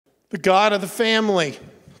The God of the family.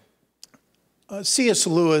 C.S.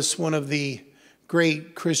 Lewis, one of the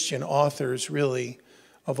great Christian authors, really,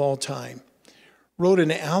 of all time, wrote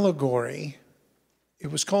an allegory. It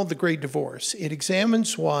was called The Great Divorce. It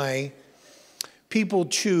examines why people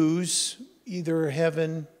choose either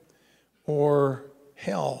heaven or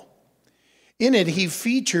hell. In it, he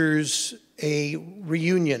features a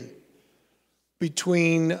reunion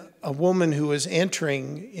between a woman who is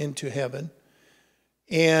entering into heaven,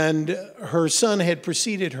 and her son had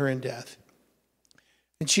preceded her in death.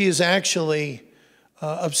 And she is actually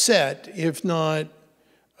upset, if not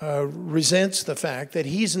resents the fact that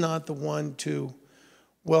he's not the one to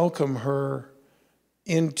welcome her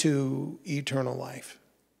into eternal life.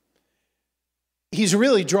 He's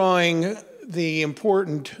really drawing the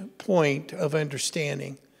important point of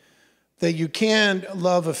understanding that you can't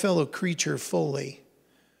love a fellow creature fully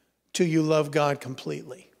till you love God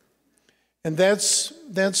completely. And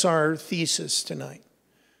that's our thesis tonight.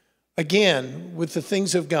 Again, with the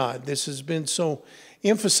things of God, this has been so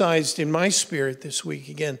emphasized in my spirit this week.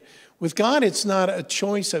 Again, with God, it's not a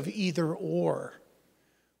choice of either or.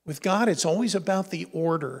 With God, it's always about the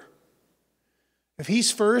order. If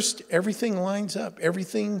he's first, everything lines up.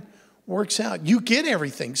 Everything works out. You get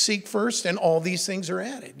everything. Seek first, and all these things are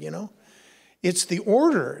added, you know. It's the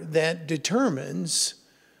order that determines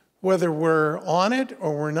whether we're on it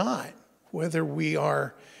or we're not, whether we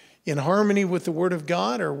are in harmony with the Word of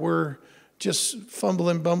God or we're just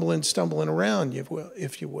fumbling, bumbling, stumbling around,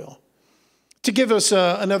 if you will. To give us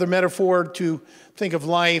another metaphor, to think of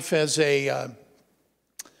life as a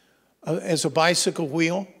bicycle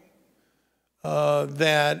wheel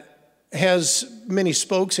that has many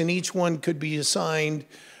spokes, and each one could be assigned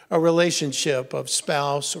a relationship of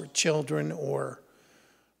spouse or children or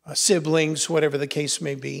siblings, whatever the case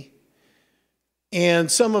may be.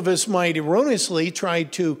 And some of us might erroneously try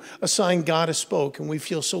to assign God a spoke, and we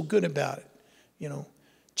feel so good about it. You know,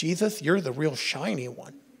 Jesus, you're the real shiny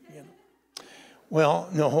one. You know. Well,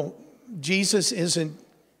 no, Jesus isn't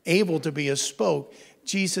able to be a spoke.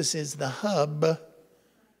 Jesus is the hub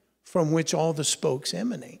from which all the spokes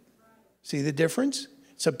emanate. See the difference?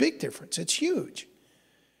 It's a big difference. It's huge.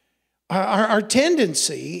 Our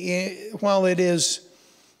tendency, while it is,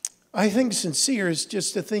 I think, sincere, is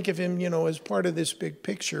just to think of him, you know, as part of this big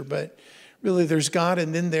picture. But really, there's God,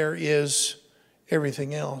 and then there is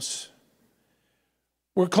everything else.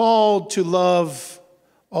 We're called to love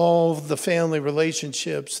all the family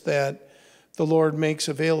relationships that the Lord makes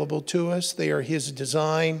available to us. They are his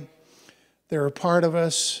design. They're a part of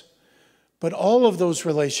us. But all of those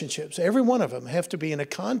relationships, every one of them, have to be in a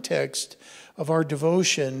context of our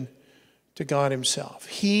devotion to God himself.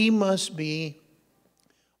 He must be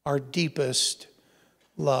our deepest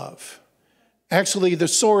love. Actually, the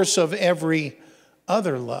source of every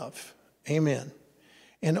other love. Amen.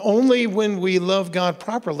 And only when we love God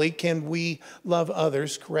properly can we love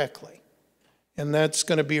others correctly. And that's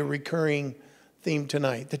going to be a recurring theme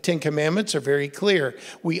tonight. The Ten Commandments are very clear.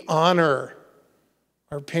 We honor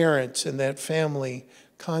our parents in that family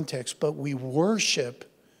context, but we worship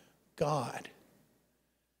God.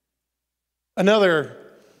 Another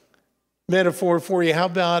metaphor for you, how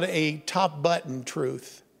about a top button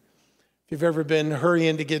truth? If you've ever been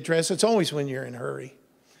hurrying to get dressed, it's always when you're in a hurry.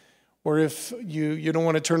 Or if you don't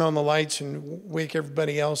want to turn on the lights and wake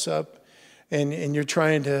everybody else up, and you're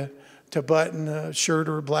trying to button a shirt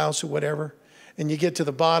or a blouse or whatever, and you get to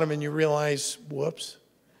the bottom and you realize, whoops,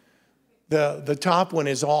 the top one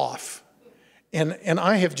is off. And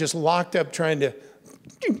I have just locked up trying to,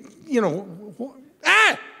 you know,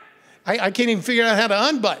 I can't even figure out how to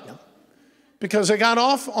unbutton them because I got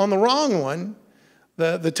off on the wrong one.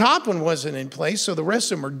 The top one wasn't in place, so the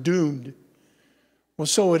rest of them are doomed. Well,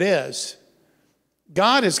 so it is.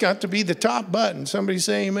 God has got to be the top button. Somebody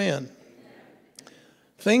say amen.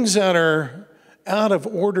 Things that are out of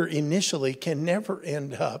order initially can never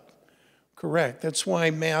end up correct. That's why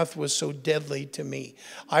math was so deadly to me.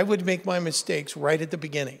 I would make my mistakes right at the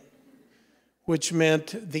beginning, which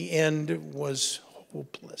meant the end was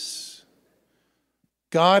hopeless.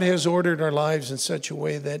 God has ordered our lives in such a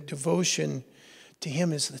way that devotion to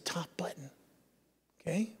him is the top button.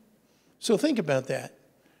 Okay? So think about that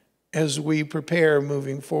as we prepare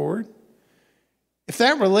moving forward. If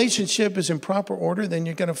that relationship is in proper order, then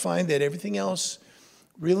you're going to find that everything else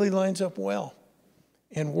really lines up well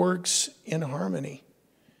and works in harmony.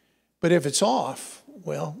 But if it's off,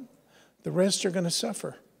 well, the rest are going to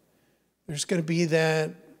suffer. There's going to be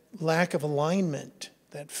that lack of alignment,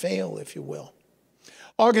 that fail, if you will.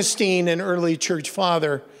 Augustine, an early church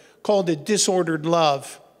father, called it disordered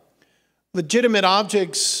love. legitimate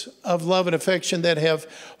objects of love and affection that have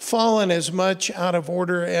fallen as much out of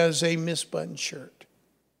order as a misbuttoned shirt.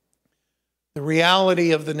 The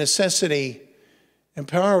reality of the necessity and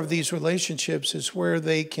power of these relationships is where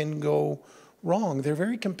they can go wrong. They're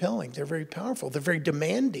very compelling. They're very powerful. They're very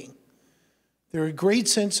demanding. They're a great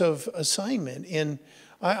sense of assignment. And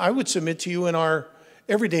I would submit to you, in our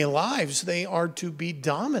everyday lives, they are to be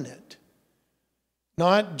dominant.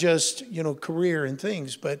 Not just, career and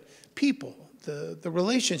things, but people, the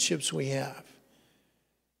relationships we have.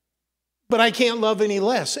 But I can't love any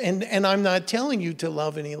less. And I'm not telling you to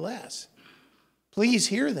love any less. Please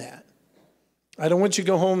hear that. I don't want you to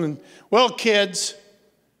go home and, well, kids,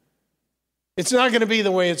 it's not going to be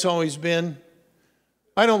the way it's always been.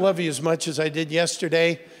 I don't love you as much as I did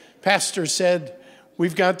yesterday. Pastor said,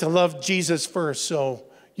 we've got to love Jesus first, so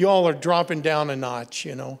you all are dropping down a notch,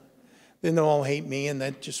 Then they'll all hate me, and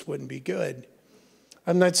that just wouldn't be good.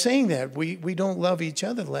 I'm not saying that. We don't love each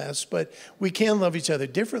other less, but we can love each other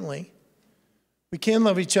differently. We can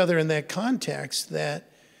love each other in that context that,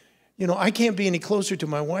 I can't be any closer to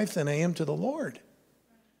my wife than I am to the Lord,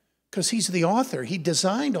 because he's the author. He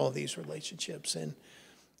designed all these relationships. And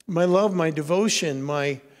my love, my devotion,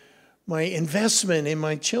 my investment in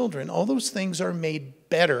my children, all those things are made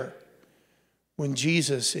better when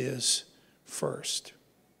Jesus is first.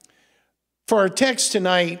 For our text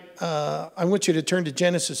tonight, I want you to turn to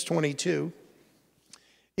Genesis 22.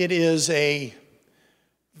 It is a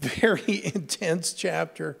very intense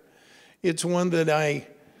chapter. It's one that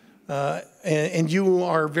and you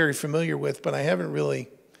are very familiar with, but I haven't really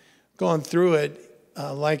gone through it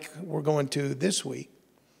like we're going to this week.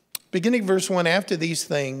 Beginning verse 1, after these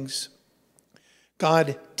things,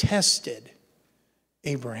 God tested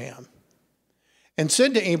Abraham and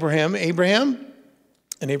said to Abraham, Abraham,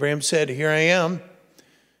 and Abraham said, here I am.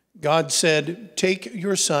 God said, take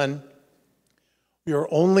your son, your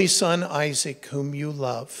only son Isaac, whom you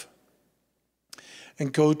love,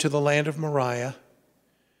 and go to the land of Moriah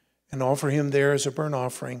and offer him there as a burnt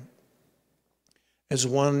offering, as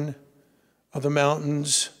one of the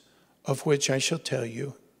mountains of which I shall tell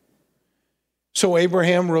you. So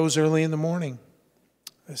Abraham rose early in the morning.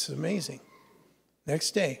 This is amazing.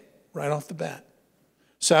 Next day, right off the bat,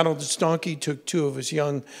 saddled his donkey, took 2 of his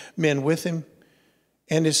young men with him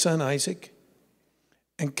and his son Isaac,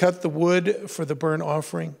 and cut the wood for the burnt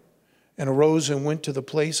offering, and arose and went to the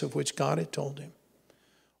place of which God had told him.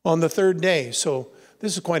 On the 3rd day, so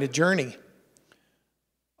this is quite a journey.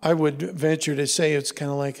 I would venture to say it's kind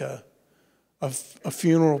of like a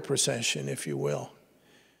funeral procession, if you will.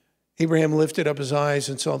 Abraham lifted up his eyes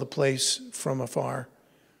and saw the place from afar.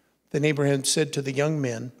 Then Abraham said to the young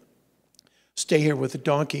men, stay here with the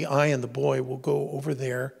donkey. I and the boy will go over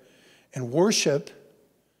there and worship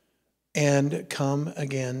and come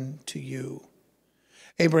again to you.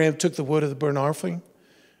 Abraham took the wood of the burnt offering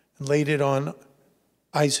and laid it on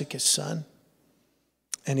Isaac, his son.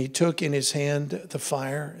 And he took in his hand the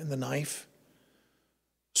fire and the knife.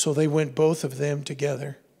 So they went both of them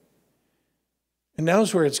together. And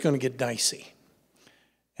now's where it's going to get dicey.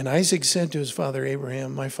 And Isaac said to his father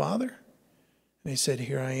Abraham, my father? And he said,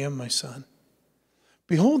 here I am, my son.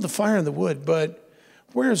 Behold the fire and the wood, but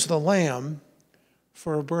where's the lamb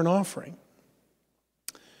for a burnt offering?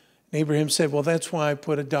 And Abraham said, well, that's why I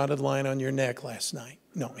put a dotted line on your neck last night.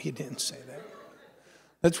 No, he didn't say that.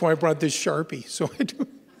 That's why I brought this Sharpie. So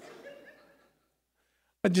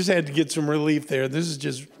I just had to get some relief there. This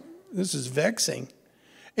is vexing.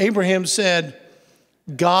 Abraham said,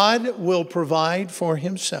 God will provide for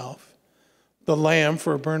himself the lamb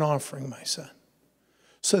for a burnt offering, my son.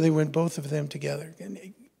 So they went both of them together.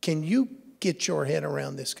 Can you get your head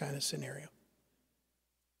around this kind of scenario?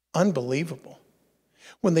 Unbelievable.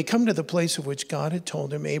 When they come to the place of which God had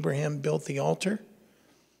told him, Abraham built the altar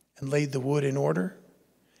and laid the wood in order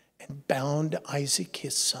and bound Isaac,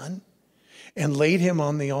 his son, and laid him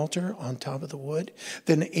on the altar on top of the wood.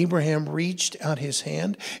 Then Abraham reached out his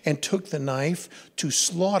hand and took the knife to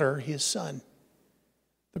slaughter his son.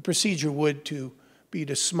 The procedure would be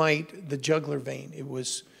to smite the jugular vein. It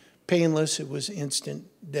was painless. It was instant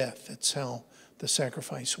death. That's how the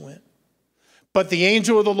sacrifice went. But the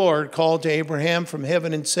angel of the Lord called to Abraham from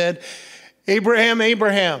heaven and said, Abraham,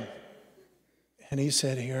 Abraham. And he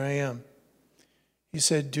said, here I am. He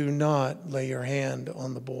said, do not lay your hand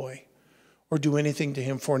on the boy or do anything to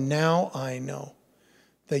him, for now I know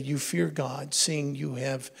that you fear God, seeing you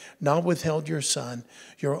have not withheld your son,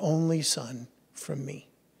 your only son, from me.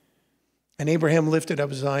 And Abraham lifted up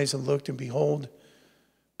his eyes and looked, and behold,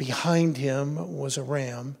 behind him was a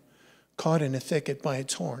ram caught in a thicket by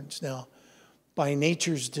its horns. Now, by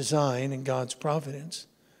nature's design and God's providence,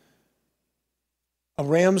 A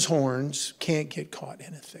ram's horns can't get caught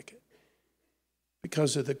in a thicket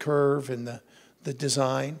because of the curve and the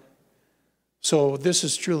design. So this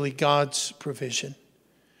is truly God's provision.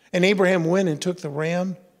 And Abraham went and took the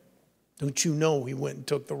ram. Don't you know he went and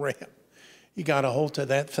took the ram? He got a hold of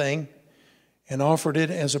that thing and offered it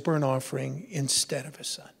as a burnt offering instead of his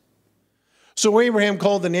son. So Abraham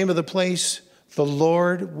called the name of the place, "The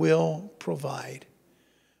Lord will provide."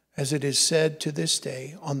 As it is said to this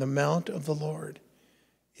day, "On the mount of the Lord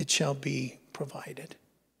it shall be provided."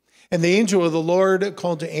 And the angel of the Lord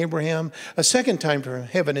called to Abraham a second time from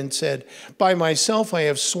heaven and said, "By myself I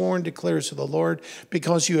have sworn, declares the Lord,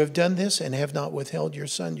 because you have done this and have not withheld your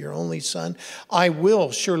son, your only son, I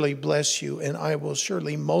will surely bless you, and I will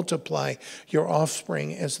surely multiply your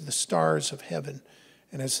offspring as the stars of heaven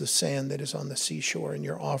and as the sand that is on the seashore, and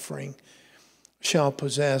your offspring shall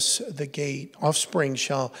possess the gate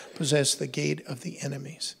of the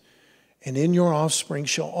enemies. And in your offspring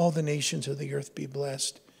shall all the nations of the earth be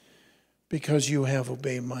blessed, because you have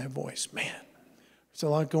obeyed my voice." Man, there's a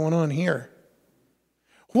lot going on here.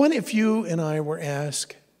 What if you and I were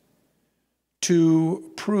asked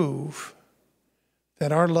to prove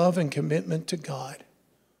that our love and commitment to God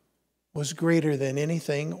was greater than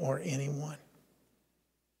anything or anyone?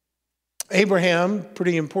 Abraham,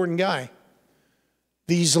 pretty important guy.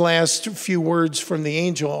 These last few words from the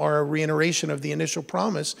angel are a reiteration of the initial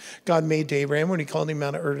promise God made to Abraham when he called him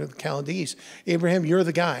out of Ur of the Chaldees. Abraham, you're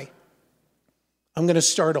the guy. I'm going to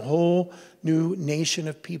start a whole new nation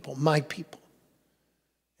of people, my people.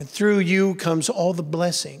 And through you comes all the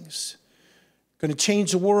blessings. I'm going to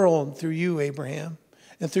change the world through you, Abraham,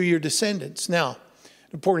 and through your descendants. Now,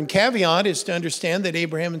 an important caveat is to understand that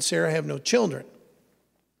Abraham and Sarah have no children.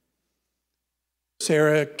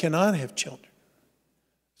 Sarah cannot have children.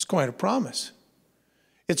 It's quite a promise.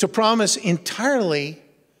 It's a promise entirely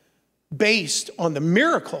based on the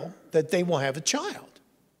miracle that they will have a child.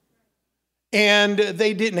 And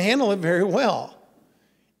they didn't handle it very well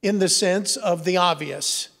in the sense of the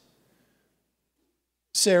obvious.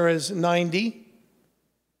 Sarah's 90.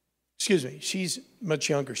 She's much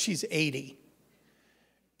younger. She's 80.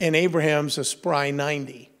 And Abraham's a spry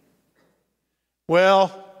 90.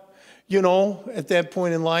 Well, you know, at that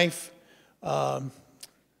point in life,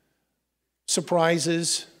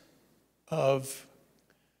 surprises of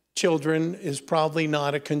children is probably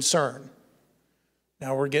not a concern.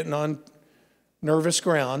 Now we're getting on nervous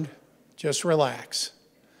ground. Just relax.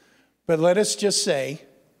 But let us just say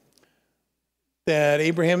that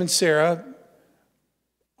Abraham and Sarah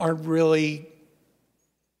aren't really,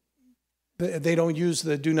 they don't use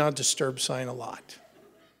the do not disturb sign a lot.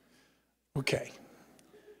 Okay.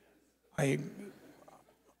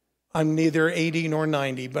 I'm neither 80 nor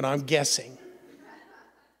 90, but I'm guessing.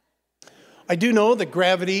 I do know that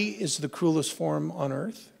gravity is the cruelest form on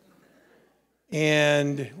earth.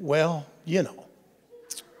 And, well, you know.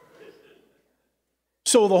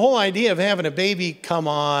 So the whole idea of having a baby, come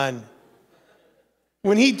on.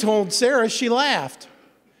 When he told Sarah, she laughed.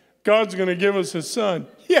 God's going to give us a son.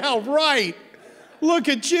 Yeah, right. Look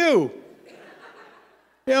at you.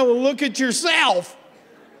 Yeah, well, look at yourself.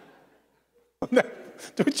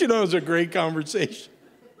 Don't you know it was a great conversation?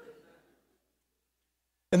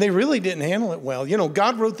 And they really didn't handle it well. You know,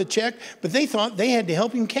 God wrote the check, but they thought they had to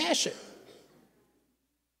help him cash it.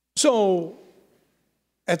 So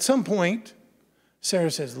at some point,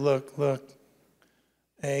 Sarah says, look,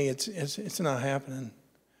 hey, it's not happening.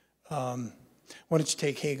 Why don't you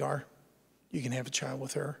take Hagar? You can have a child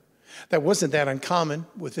with her. That wasn't that uncommon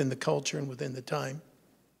within the culture and within the time.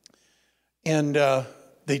 And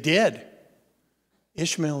they did.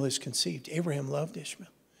 Ishmael is conceived. Abraham loved Ishmael.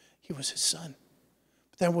 He was his son.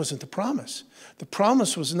 But that wasn't the promise. The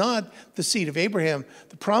promise was not the seed of Abraham.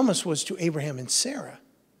 The promise was to Abraham and Sarah.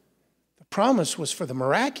 The promise was for the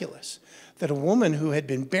miraculous, that a woman who had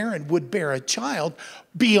been barren would bear a child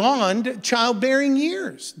beyond childbearing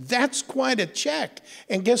years. That's quite a check.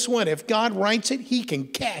 And guess what? If God writes it, he can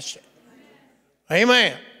cash it.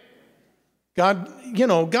 Amen. God, you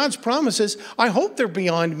know, God's promises, I hope they're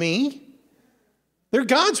beyond me. They're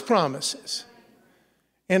God's promises.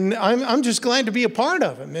 And I'm just glad to be a part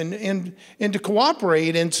of them and to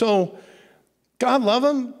cooperate. And so God love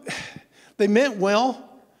them. They meant well.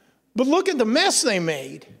 But look at the mess they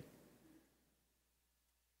made.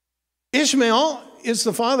 Ishmael is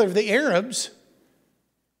the father of the Arabs.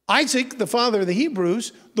 Isaac, the father of the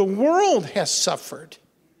Hebrews. The world has suffered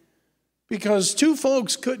because two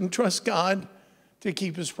folks couldn't trust God to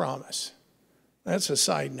keep his promise. That's a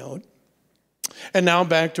side note. And now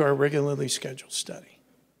back to our regularly scheduled study.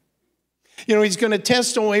 You know, he's going to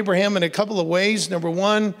test old Abraham in a couple of ways. Number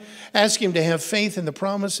one, ask him to have faith in the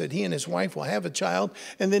promise that he and his wife will have a child.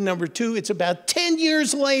 And then number two, it's about 10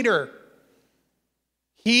 years later.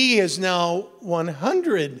 He is now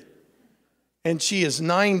 100 and she is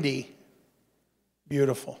 90.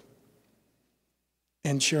 Beautiful.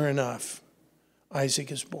 And sure enough,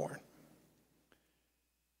 Isaac is born.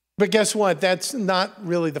 But guess what? That's not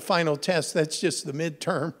really the final test. That's just the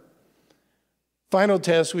midterm. Final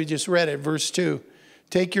test, we just read it, verse 2.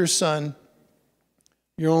 Take your son,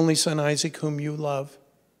 your only son Isaac, whom you love,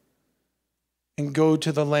 and go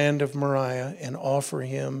to the land of Moriah and offer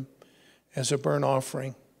him as a burnt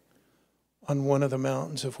offering on one of the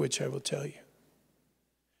mountains of which I will tell you.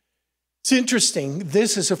 It's interesting.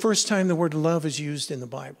 This is the first time the word love is used in the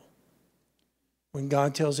Bible. When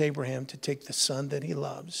God tells Abraham to take the son that he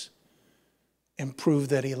loves and prove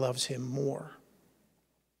that he loves him more.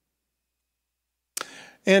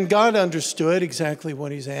 And God understood exactly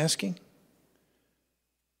what he's asking.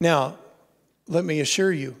 Now, let me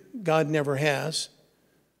assure you, God never has,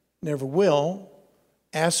 never will,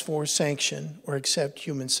 ask for, sanction, or accept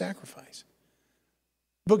human sacrifice.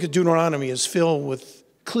 The book of Deuteronomy is filled with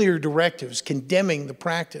clear directives condemning the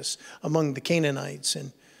practice among the Canaanites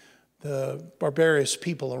and the barbarous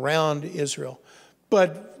people around Israel.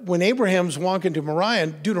 But when Abraham's walking to Moriah,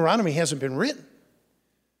 Deuteronomy hasn't been written.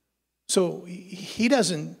 So he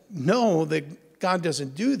doesn't know that God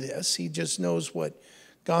doesn't do this. He just knows what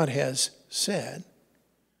God has said.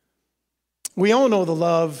 We all know the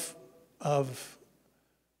love of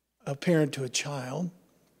a parent to a child.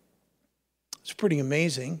 It's pretty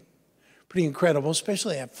amazing, pretty incredible,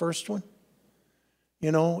 especially that first one.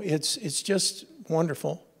 You know, it's just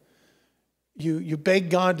wonderful. You beg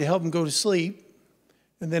God to help them go to sleep,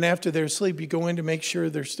 and then after they're asleep, you go in to make sure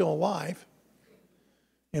they're still alive.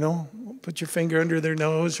 You know, put your finger under their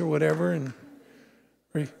nose or whatever, and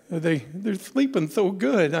they're sleeping so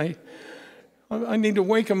good. I need to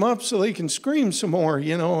wake them up so they can scream some more,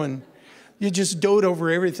 you know, and you just dote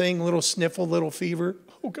over everything, little sniffle, little fever.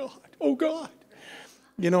 Oh, God, oh, God.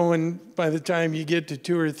 You know, and by the time you get to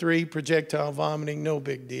 2 or 3, projectile vomiting, no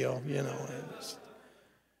big deal, you know.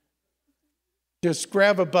 Just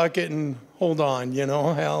grab a bucket and hold on, you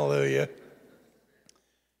know, hallelujah.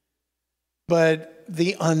 But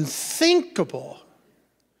the unthinkable,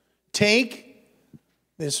 take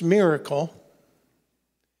this miracle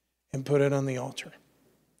and put it on the altar.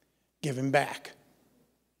 Give him back.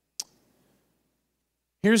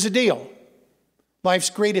 Here's the deal. Life's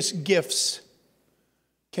greatest gifts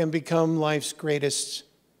can become life's greatest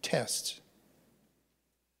tests.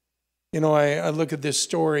 You know, I look at this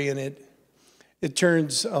story and it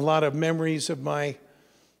turns a lot of memories of my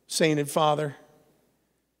sainted father.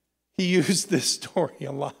 He used this story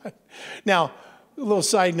a lot. Now, a little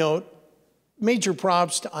side note, major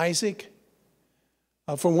props to Isaac.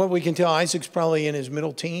 From what we can tell, Isaac's probably in his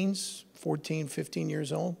middle teens, 14, 15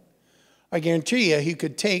 years old. I guarantee you he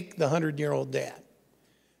could take the 100-year-old dad.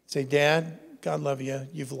 Say, Dad, God love you,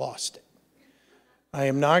 you've lost it. I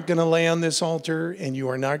am not going to lay on this altar and you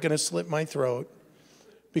are not going to slit my throat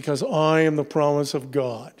because I am the promise of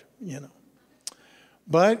God, you know.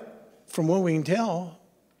 But from what we can tell,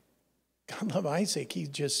 God love Isaac. He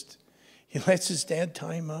lets his dad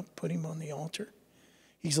tie him up, put him on the altar.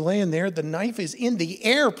 He's laying there. The knife is in the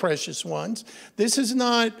air, precious ones. This is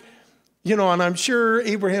not, you know, and I'm sure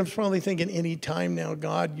Abraham's probably thinking, any time now,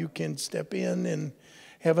 God, you can step in, and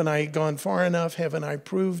haven't I gone far enough? Haven't I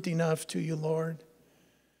proved enough to you, Lord?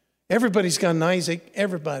 Everybody's got an Isaac,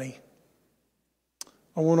 everybody.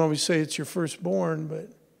 I won't always say it's your firstborn, but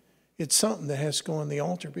it's something that has to go on the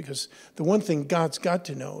altar, because the one thing God's got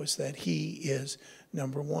to know is that he is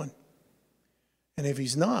number one. And if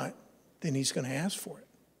he's not, then he's going to ask for it.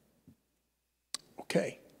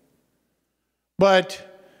 Okay.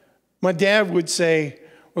 But my dad would say,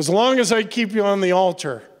 as long as I keep you on the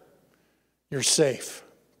altar, you're safe.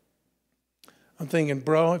 I'm thinking,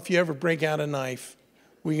 bro, if you ever break out a knife,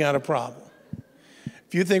 we got a problem.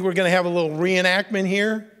 If you think we're going to have a little reenactment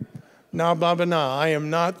here, nah, Baba, nah. I am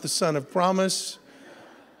not the son of promise.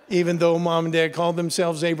 Even though mom and dad called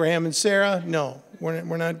themselves Abraham and Sarah, no, we're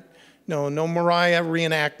not. No Moriah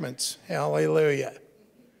reenactments. Hallelujah.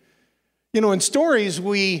 You know, in stories,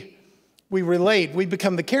 we relate. We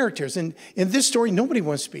become the characters. And in this story, nobody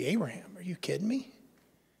wants to be Abraham. Are you kidding me?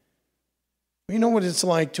 We know what it's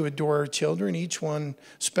like to adore our children, each one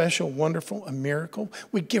special, wonderful, a miracle.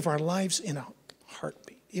 We give our lives in a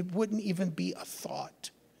heartbeat. It wouldn't even be a thought.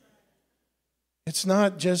 It's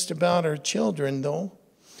not just about our children, though.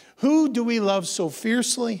 Who do we love so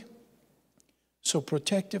fiercely, so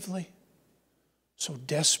protectively, so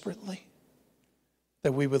desperately?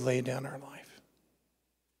 that we would lay down our life.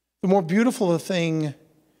 The more beautiful a thing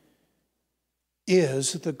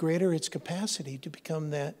is, the greater its capacity to become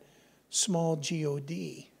that small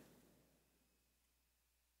God.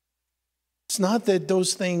 It's not that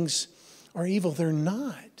those things are evil. They're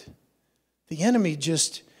not. The enemy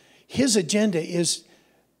his agenda is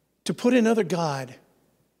to put another God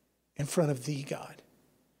in front of the God.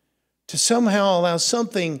 To somehow allow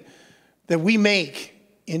something that we make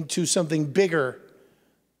into something bigger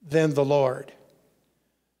than the Lord.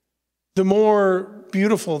 The more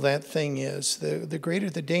beautiful that thing is, the greater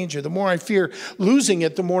the danger. The more I fear losing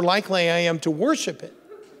it, the more likely I am to worship it.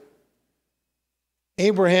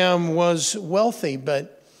 Abraham was wealthy,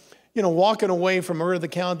 but, walking away from Ur of the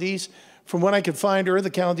Chaldees, from what I could find, Ur of the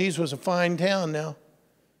Chaldees was a fine town now.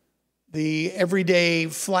 The everyday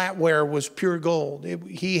flatware was pure gold.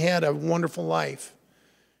 He had a wonderful life.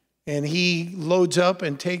 And he loads up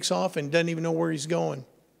and takes off and doesn't even know where he's going.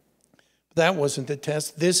 That wasn't the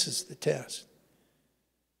test. This is the test.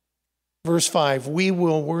 Verse 5, we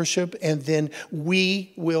will worship and then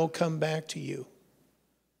we will come back to you.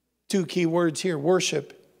 Two key words here,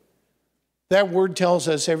 worship. That word tells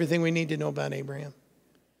us everything we need to know about Abraham.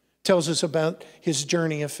 Tells us about his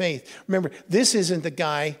journey of faith. Remember, this isn't the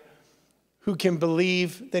guy who can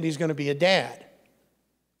believe that he's going to be a dad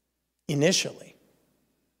initially.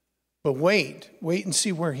 But wait and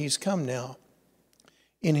see where he's come now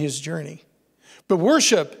in his journey. But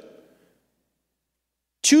worship,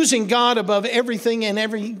 choosing God above everything and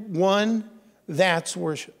everyone, that's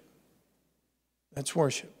worship. That's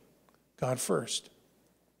worship. God first.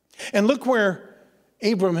 And look where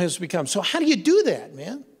Abram has become. So how do you do that,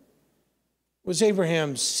 man? Was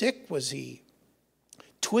Abraham sick? Was he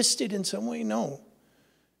twisted in some way? No.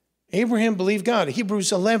 Abraham believed God.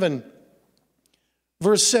 Hebrews 11,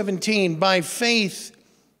 verse 17, by faith,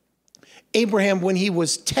 Abraham, when he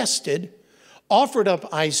was tested, offered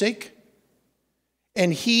up Isaac,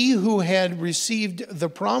 and he who had received the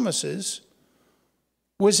promises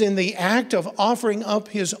was in the act of offering up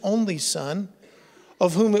his only son,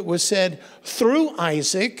 of whom it was said, through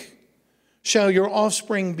Isaac shall your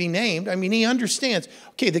offspring be named. I mean, he understands,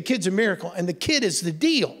 okay, the kid's a miracle, and the kid is the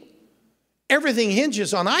deal. Everything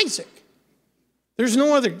hinges on Isaac. There's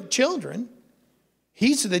no other children.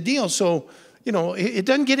 He's the deal. So, it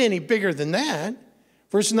doesn't get any bigger than that.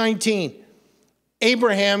 Verse 19,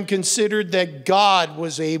 Abraham considered that God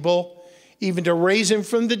was able even to raise him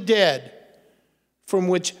from the dead, from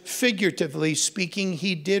which, figuratively speaking,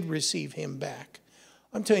 he did receive him back.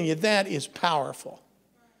 I'm telling you, that is powerful.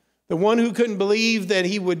 The one who couldn't believe that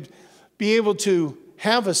he would be able to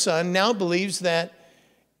have a son now believes that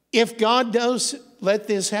if God does let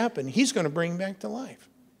this happen, he's going to bring him back to life.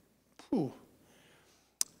 Whew.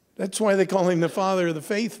 That's why they call him the father of the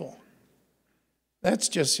faithful. That's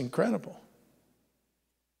just incredible.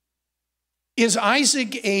 Is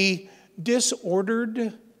Isaac a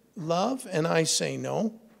disordered love? And I say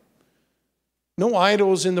no. No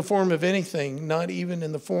idols in the form of anything, not even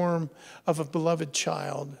in the form of a beloved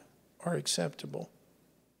child, are acceptable.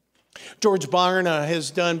 George Barna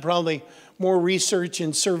has done probably more research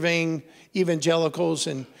in surveying evangelicals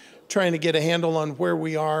and trying to get a handle on where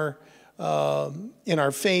we are in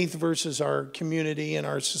our faith versus our community and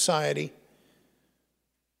our society.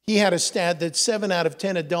 He had a stat that 7 out of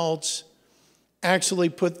 10 adults actually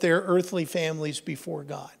put their earthly families before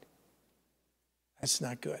God. That's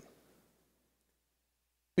not good.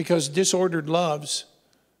 Because disordered loves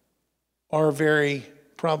are very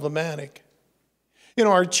problematic.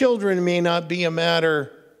 Our children may not be a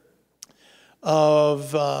matter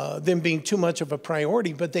of them being too much of a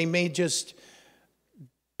priority, but they may just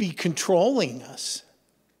be controlling us.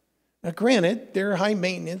 Now, granted, they're high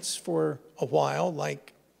maintenance for a while,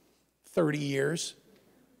 like 30 years.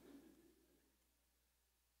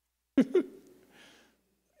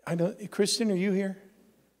 Kristen, are you here?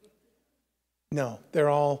 No, they're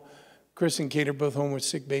all, Chris and Kate are both home with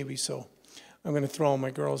sick babies, so I'm going to throw all my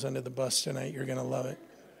girls under the bus tonight. You're going to love it.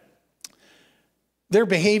 Their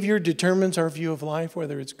behavior determines our view of life,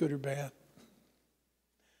 whether it's good or bad.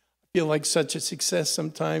 I feel like such a success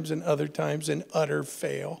sometimes, and other times an utter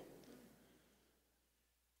fail.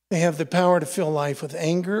 They have the power to fill life with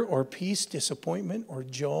anger or peace, disappointment or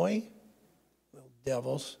joy. Little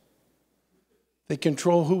devils. They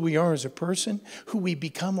control who we are as a person, who we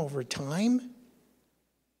become over time.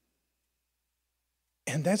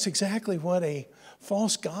 And that's exactly what a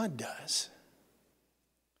false god does.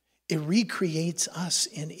 It recreates us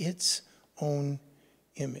in its own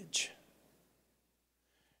image.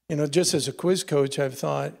 Just as a quiz coach, I've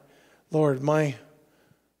thought, Lord, my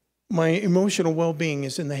emotional well-being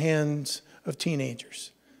is in the hands of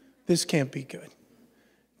teenagers. This can't be good.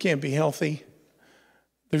 Can't be healthy.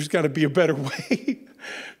 There's got to be a better way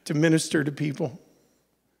to minister to people.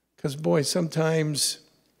 Because, boy, sometimes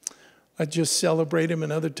I just celebrate them,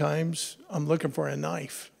 and other times I'm looking for a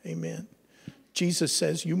knife. Amen. Jesus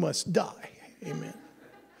says you must die. Amen.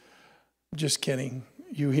 Just kidding.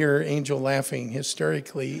 You hear Angel laughing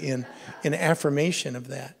hysterically in affirmation of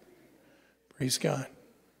that. Praise God.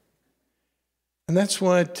 And that's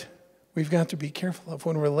what we've got to be careful of.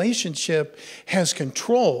 When a relationship has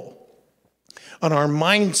control on our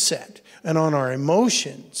mindset and on our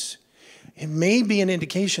emotions, it may be an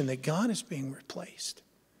indication that God is being replaced.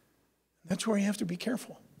 That's where you have to be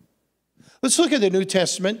careful. Let's look at the New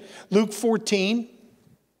Testament, Luke 14,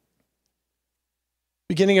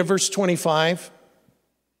 beginning of verse 25.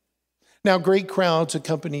 Now great crowds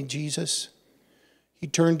accompanied Jesus. He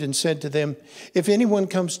turned and said to them, if anyone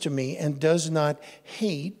comes to me and does not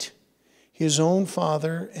hate his own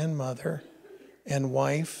father and mother and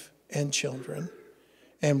wife and children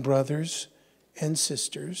and brothers and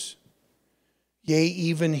sisters, yea,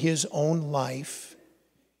 even his own life,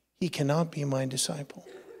 he cannot be my disciple.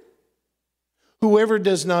 Whoever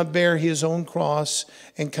does not bear his own cross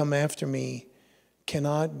and come after me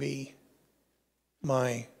cannot be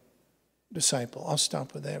my disciple. I'll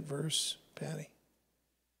stop with that verse, Patty.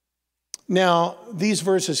 Now, these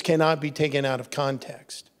verses cannot be taken out of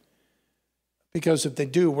context, because if they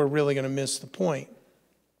do, we're really going to miss the point.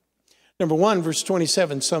 Number one, verse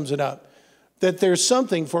 27 sums it up, that there's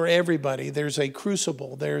something for everybody. There's a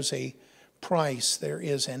crucible, there's a price, there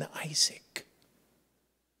is an Isaac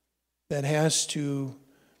that has to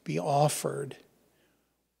be offered,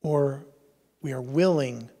 or we are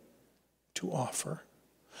willing to offer.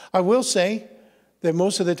 I will say that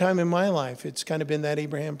most of the time in my life, it's kind of been that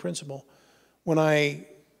Abraham principle. When I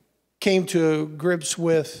came to grips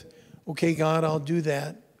with, okay, God, I'll do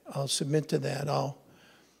that. I'll submit to that. I'll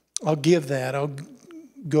give that. I'll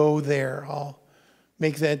go there. I'll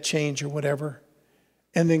make that change or whatever.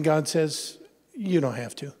 And then God says, you don't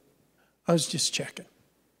have to. I was just checking.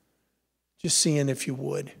 Just seeing if you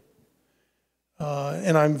would.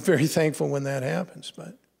 And I'm very thankful when that happens.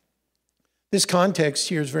 But this context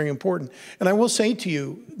here is very important. And I will say to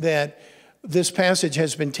you that this passage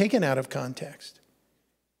has been taken out of context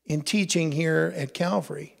in teaching here at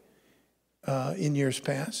Calvary in years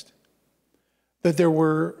past. That there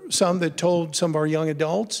were some that told some of our young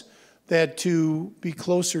adults that to be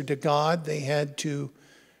closer to God, they had to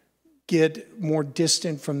get more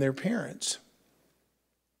distant from their parents.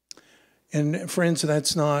 And friends,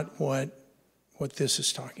 that's not what this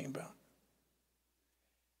is talking about.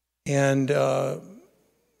 And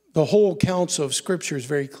the whole counsel of Scripture is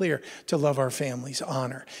very clear: to love our families,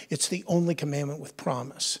 honor. It's the only commandment with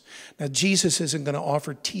promise. Now, Jesus isn't going to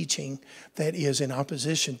offer teaching that is in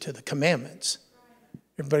opposition to the commandments.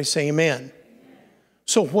 Everybody say amen.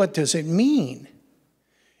 So what does it mean?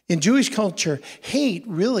 In Jewish culture, hate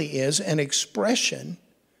really is an expression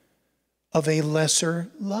of a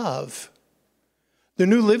lesser love. The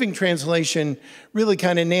New Living Translation really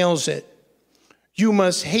kind of nails it. You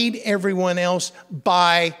must hate everyone else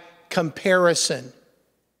by comparison.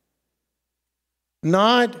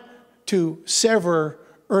 Not to sever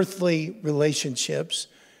earthly relationships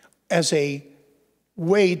as a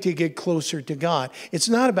way to get closer to God. It's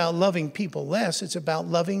not about loving people less. It's about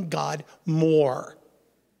loving God more.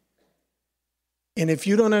 And if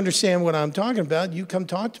you don't understand what I'm talking about, you come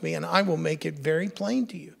talk to me and I will make it very plain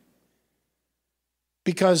to you.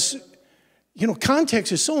 Because,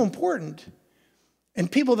 context is so important.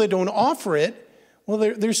 And people that don't offer it, well,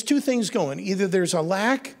 there's two things going. Either there's a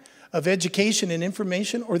lack of education and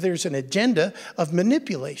information, or there's an agenda of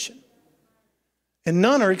manipulation. And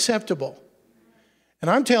none are acceptable. And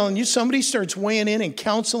I'm telling you, somebody starts weighing in and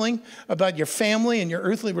counseling about your family and your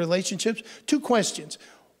earthly relationships. Two questions.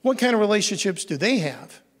 What kind of relationships do they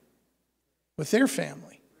have with their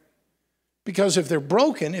family? Because if they're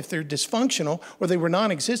broken, if they're dysfunctional, or they were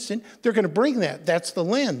non-existent, they're going to bring that. That's the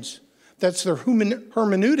lens. That's their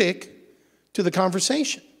hermeneutic to the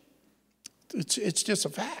conversation. It's just a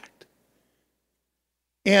fact.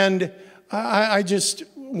 And I just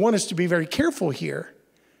want us to be very careful here.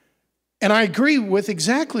 And I agree with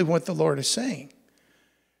exactly what the Lord is saying.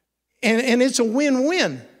 And it's a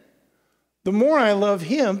win-win. The more I love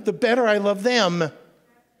Him, the better I love them.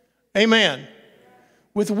 Amen.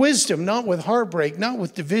 With wisdom, not with heartbreak, not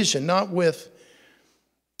with division, not with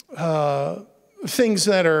things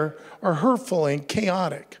that are hurtful and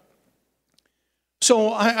chaotic.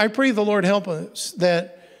 So I pray the Lord help us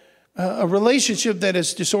that a relationship that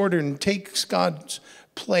is disordered and takes God's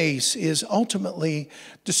place is ultimately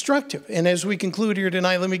destructive. And as we conclude here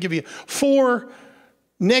tonight, let me give you 4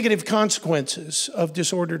 negative consequences of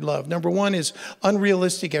disordered love. Number 1 is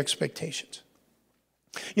unrealistic expectations.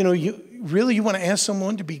 You know, you want to ask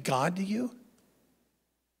someone to be God to you?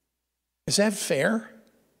 Is that fair?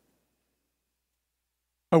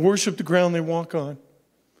 I worship the ground they walk on.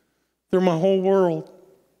 They're my whole world.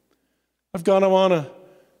 I've got them on a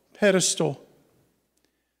pedestal.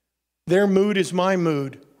 Their mood is my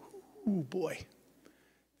mood. Oh boy,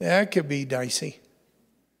 that could be dicey.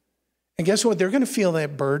 And guess what? They're going to feel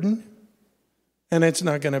that burden, and it's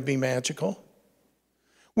not going to be magical.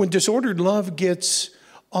 When disordered love gets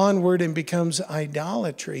onward and becomes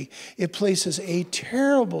idolatry, it places a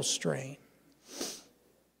terrible strain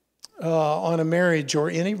on a marriage or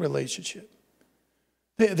any relationship.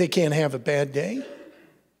 They can't have a bad day.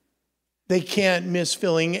 They can't miss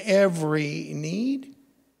filling every need.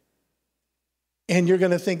 And you're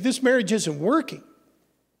going to think, this marriage isn't working.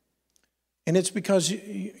 And it's because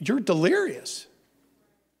you're delirious.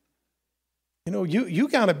 You know, you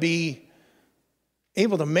got to be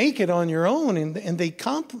able to make it on your own. And they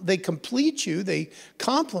complete you. They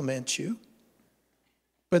complement you.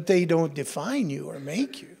 But they don't define you or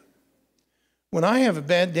make you. When I have a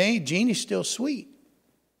bad day, Jeannie's still sweet.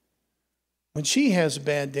 When she has a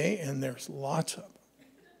bad day, and there's lots of them,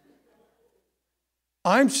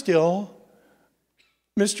 I'm still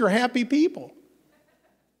Mr. Happy People,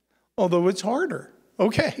 although it's harder.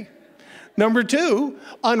 Okay. Number 2,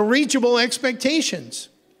 unreachable expectations.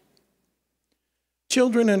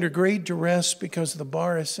 Children under great duress because the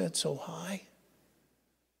bar is set so high.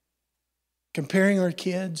 Comparing our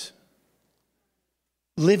kids,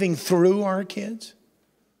 living through our kids.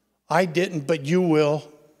 I didn't, but you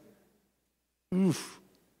will. Oof.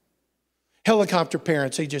 Helicopter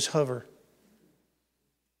parents, they just hover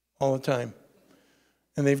all the time.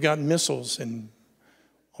 And they've got missiles and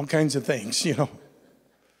all kinds of things, you know.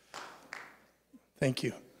 Thank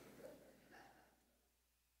you.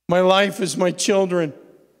 My life is my children.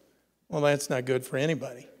 Well, that's not good for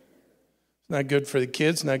anybody. It's not good for the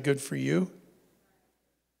kids, not good for you.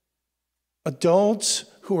 Adults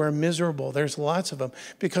who are miserable, there's lots of them,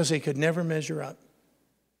 because they could never measure up.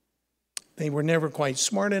 They were never quite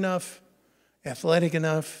smart enough, athletic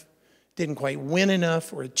enough, didn't quite win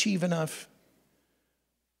enough or achieve enough.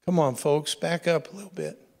 Come on, folks, back up a little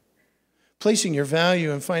bit. Placing your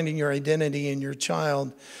value and finding your identity in your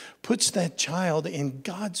child puts that child in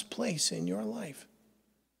God's place in your life.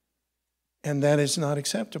 And that is not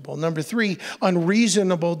acceptable. Number 3,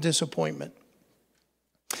 unreasonable disappointment.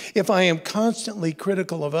 If I am constantly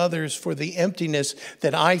critical of others for the emptiness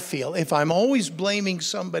that I feel, if I'm always blaming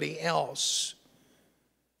somebody else,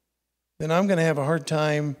 then I'm going to have a hard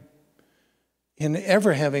time in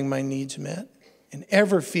ever having my needs met and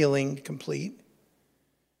ever feeling complete.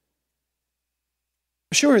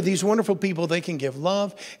 Sure, these wonderful people, they can give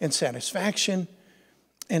love and satisfaction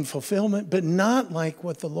and fulfillment, but not like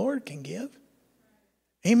what the Lord can give.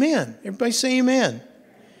 Amen. Everybody say amen.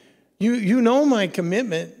 You know my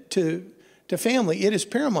commitment to family. It is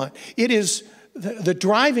paramount. It is the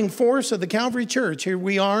driving force of the Calvary Church. Here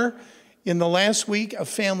we are in the last week of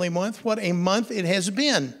Family Month. What a month it has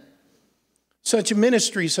been. Such a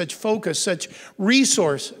ministry, such focus, such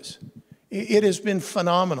resources. It has been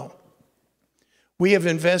phenomenal. We have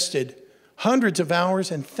invested hundreds of hours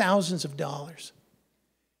and thousands of dollars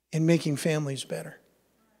in making families better.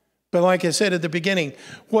 But like I said at the beginning,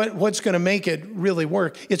 what's going to make it really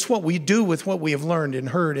work? It's what we do with what we have learned and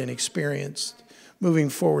heard and experienced moving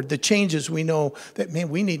forward. The changes we know that, man,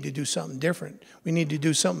 we need to do something different. We need to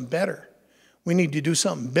do something better. We need to do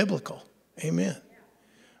something biblical. Amen.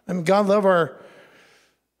 I mean, God love our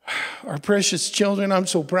precious children. I'm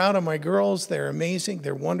so proud of my girls. They're amazing.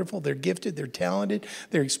 They're wonderful. They're gifted. They're talented.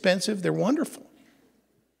 They're expensive. They're wonderful.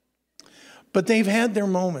 But they've had their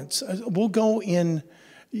moments. We'll go in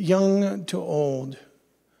young to old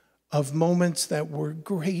of moments that were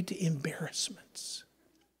great embarrassments.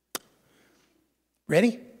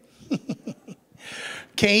 Ready?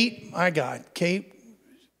 Kate, my God, Kate,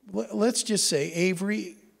 let's just say,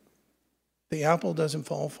 Avery, the apple doesn't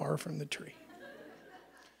fall far from the tree.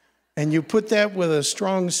 And you put that with a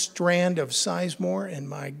strong strand of Sizemore, and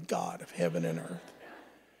my God of heaven and earth.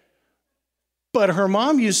 But her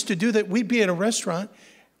mom used to do that. We'd be at a restaurant.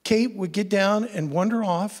 Kate would get down and wander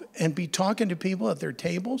off and be talking to people at their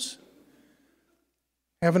tables,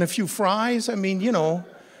 having a few fries. I mean, you know,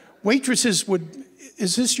 waitresses would,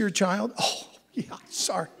 is this your child? Oh, yeah,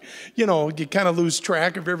 sorry. You know, you kind of lose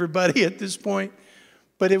track of everybody at this point.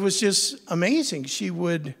 But it was just amazing. She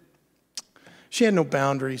would She had no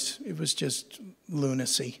boundaries. It was just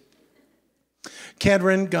lunacy.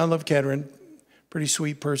 Kedron, God love Kedron, pretty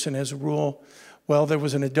sweet person as a rule. Well, there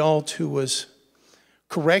was an adult who was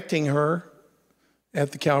correcting her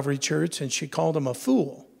at the Calvary church, and she called him a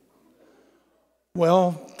fool.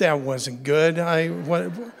 Well, that wasn't good.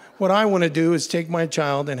 What I want to do is take my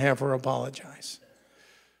child and have her apologize.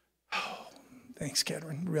 Oh, thanks,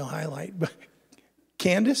 Kedron. Real highlight. But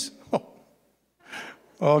Candace?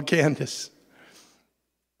 Oh, Candace.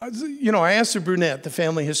 You know, I asked the brunette, the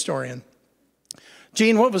family historian,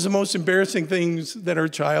 Jean, what was the most embarrassing things that her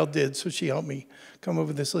child did? So she helped me come up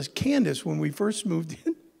with this list. Candace, when we first moved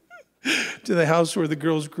in to the house where the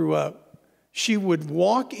girls grew up, she would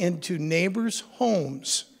walk into neighbors'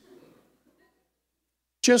 homes.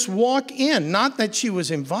 Just walk in. Not that she was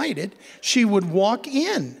invited. She would walk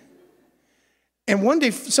in. And one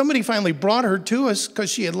day, somebody finally brought her to us because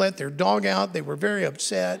she had let their dog out. They were very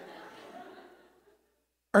upset.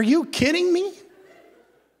 Are you kidding me?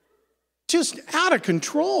 Just out of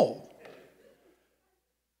control.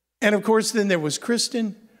 And of course, then there was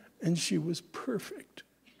Kristen, and she was perfect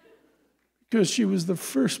because she was the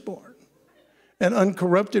firstborn and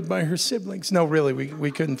uncorrupted by her siblings. No, really,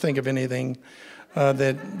 we couldn't think of anything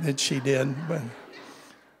that she did. But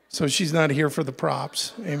so she's not here for the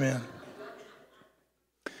props. Amen.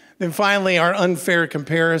 Then finally, our unfair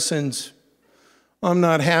comparisons. I'm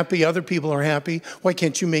not happy. Other people are happy. Why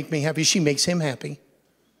can't you make me happy? She makes him happy.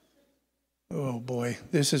 Oh boy,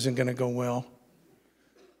 this isn't going to go well.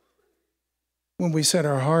 When we set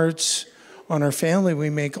our hearts on our family, we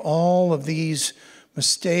make all of these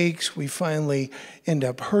mistakes. We finally end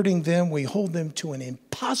up hurting them. We hold them to an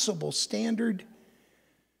impossible standard.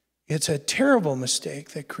 It's a terrible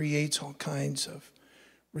mistake that creates all kinds of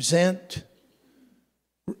resentment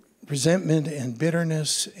and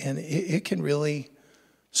bitterness, and it can really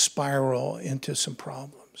spiral into some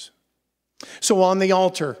problems. So on the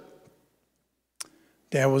altar,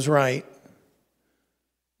 Dad was right.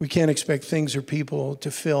 We can't expect things or people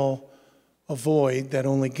to fill a void that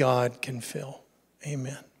only God can fill.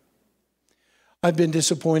 Amen. I've been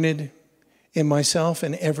disappointed in myself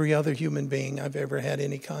and every other human being I've ever had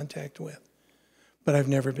any contact with. But I've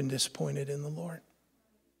never been disappointed in the Lord.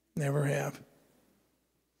 Never have.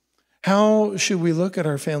 How should we look at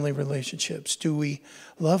our family relationships? Do we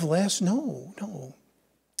love less? No.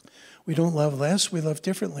 We don't love less. We love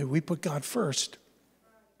differently. We put God first.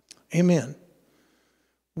 Amen.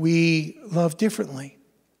 We love differently.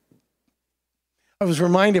 I was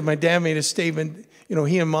reminded, my dad made a statement,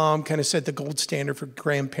 he and Mom kind of set the gold standard for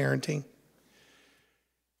grandparenting.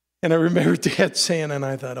 And I remember Dad saying, and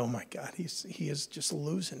I thought, oh my God, he is just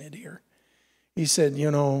losing it here. He said,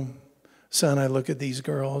 son, I look at these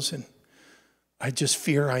girls and I just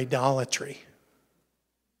fear idolatry.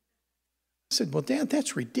 I said, well, Dad,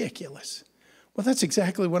 that's ridiculous. Well, that's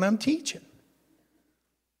exactly what I'm teaching.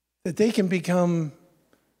 That they can become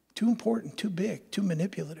too important, too big, too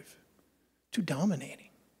manipulative, too dominating.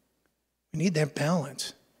 We need that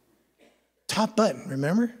balance. Top button,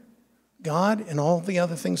 remember? God and all the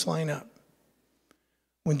other things line up.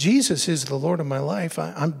 When Jesus is the Lord of my life,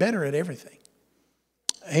 I'm better at everything.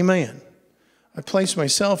 Amen. I place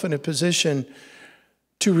myself in a position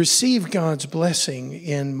to receive God's blessing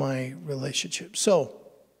in my relationship. So,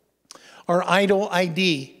 our idol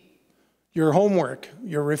ID, your homework,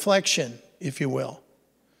 your reflection, if you will.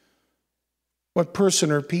 What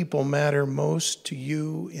person or people matter most to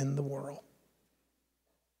you in the world?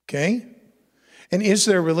 Okay? And is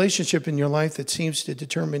there a relationship in your life that seems to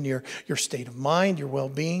determine your state of mind, your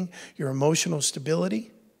well-being, your emotional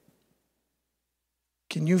stability?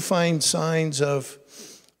 Can you find signs of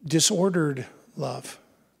disordered love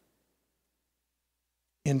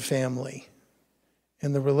in family,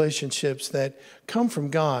 in the relationships that come from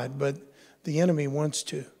God, but the enemy wants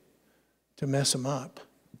to mess them up?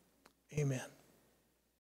 Amen.